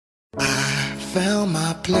found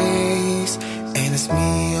my place, and it's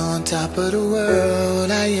me on top of the world.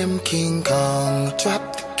 I am King Kong,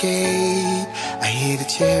 drop the gate. I hear the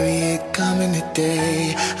chariot coming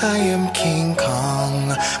today. I am King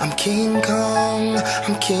Kong, I'm King Kong,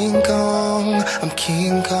 I'm King Kong, I'm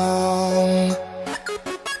King Kong.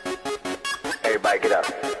 Everybody get up.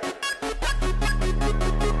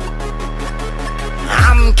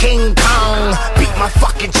 I'm King Kong, beat my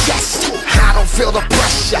fucking chest. I don't feel the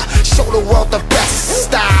pressure, show the world the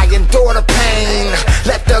best. I endure the pain,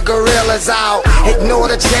 let the gorillas out, ignore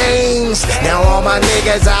the chains. Now all my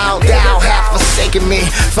niggas out, thou have forsaken me.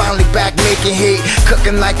 Finally back making heat,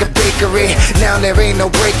 cooking like a bakery. Now there ain't no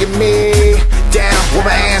breaking me down. Where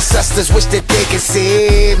my ancestors wish that they could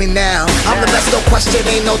see me now. I'm the best, no question,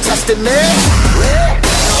 ain't no testing me.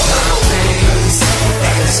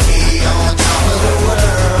 And it's me on top of the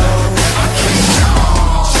world. I can't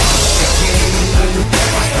know the game. I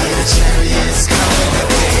hear the chariots coming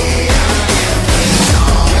today. I am King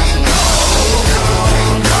Kong, King Kong,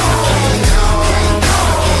 King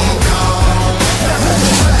King Kong,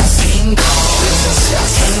 King Kong, King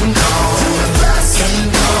Kong,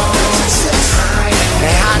 King Kong.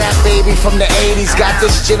 And how that baby from the 80s got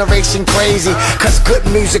this generation crazy. Cause good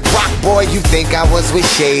music rock, boy, you think I was with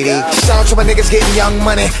Shady. Shout out to my niggas getting young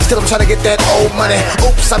money, still I'm trying to get that old money.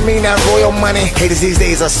 Oops, I mean that royal money. Haters these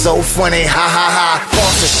days are so funny, ha ha ha.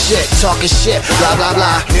 False as shit, talking shit, blah blah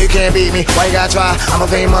blah. You can't beat me, why you gotta try? I'm a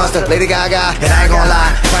fame monster, Lady Gaga, and I ain't gonna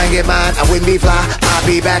lie. Try and get mine, I wouldn't be fly. I'll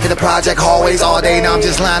be back in the project hallways all day. Now I'm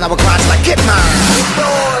just lying, I would cry till I get mine.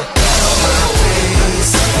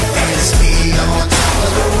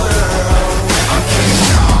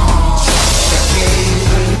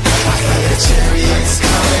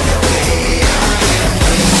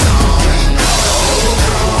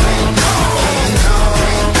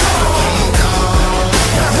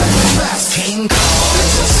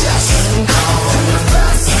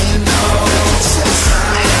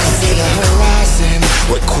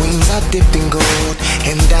 Dipped in gold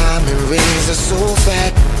and diamond rings are so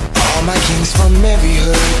fat. All my kings from every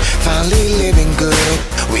hood finally living good.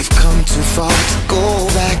 We've come too far to go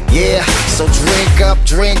back. Yeah, so drink up,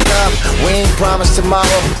 drink up. We ain't promised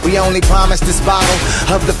tomorrow, we only promised this bottle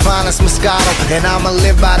of the finest Moscato, and I'ma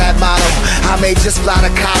live by that motto. I may just fly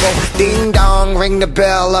to Cabo, ding dong, ring the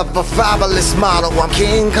bell of a fabulous model. I'm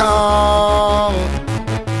King Kong,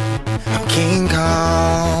 I'm King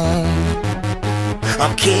Kong,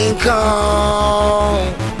 I'm King Kong,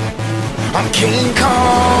 I'm King Kong,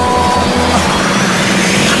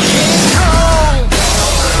 I'm King Kong.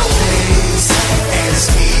 And it's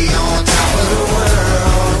me on top of the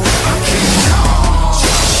world. I'm King Kong,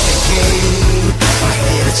 the game. I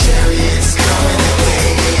hear the chariots coming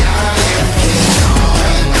today. I am King Kong,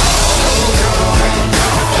 King Kong,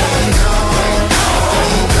 King Kong, King Kong,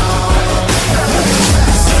 King Kong.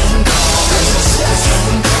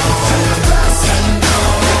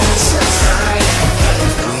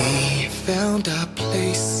 Found our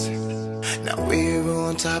place, now we're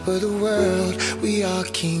on top of the world. We are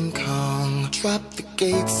King Kong, drop the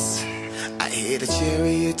gates. I hear the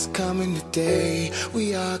chariots coming today.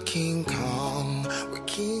 We are King Kong, we're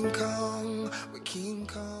King Kong.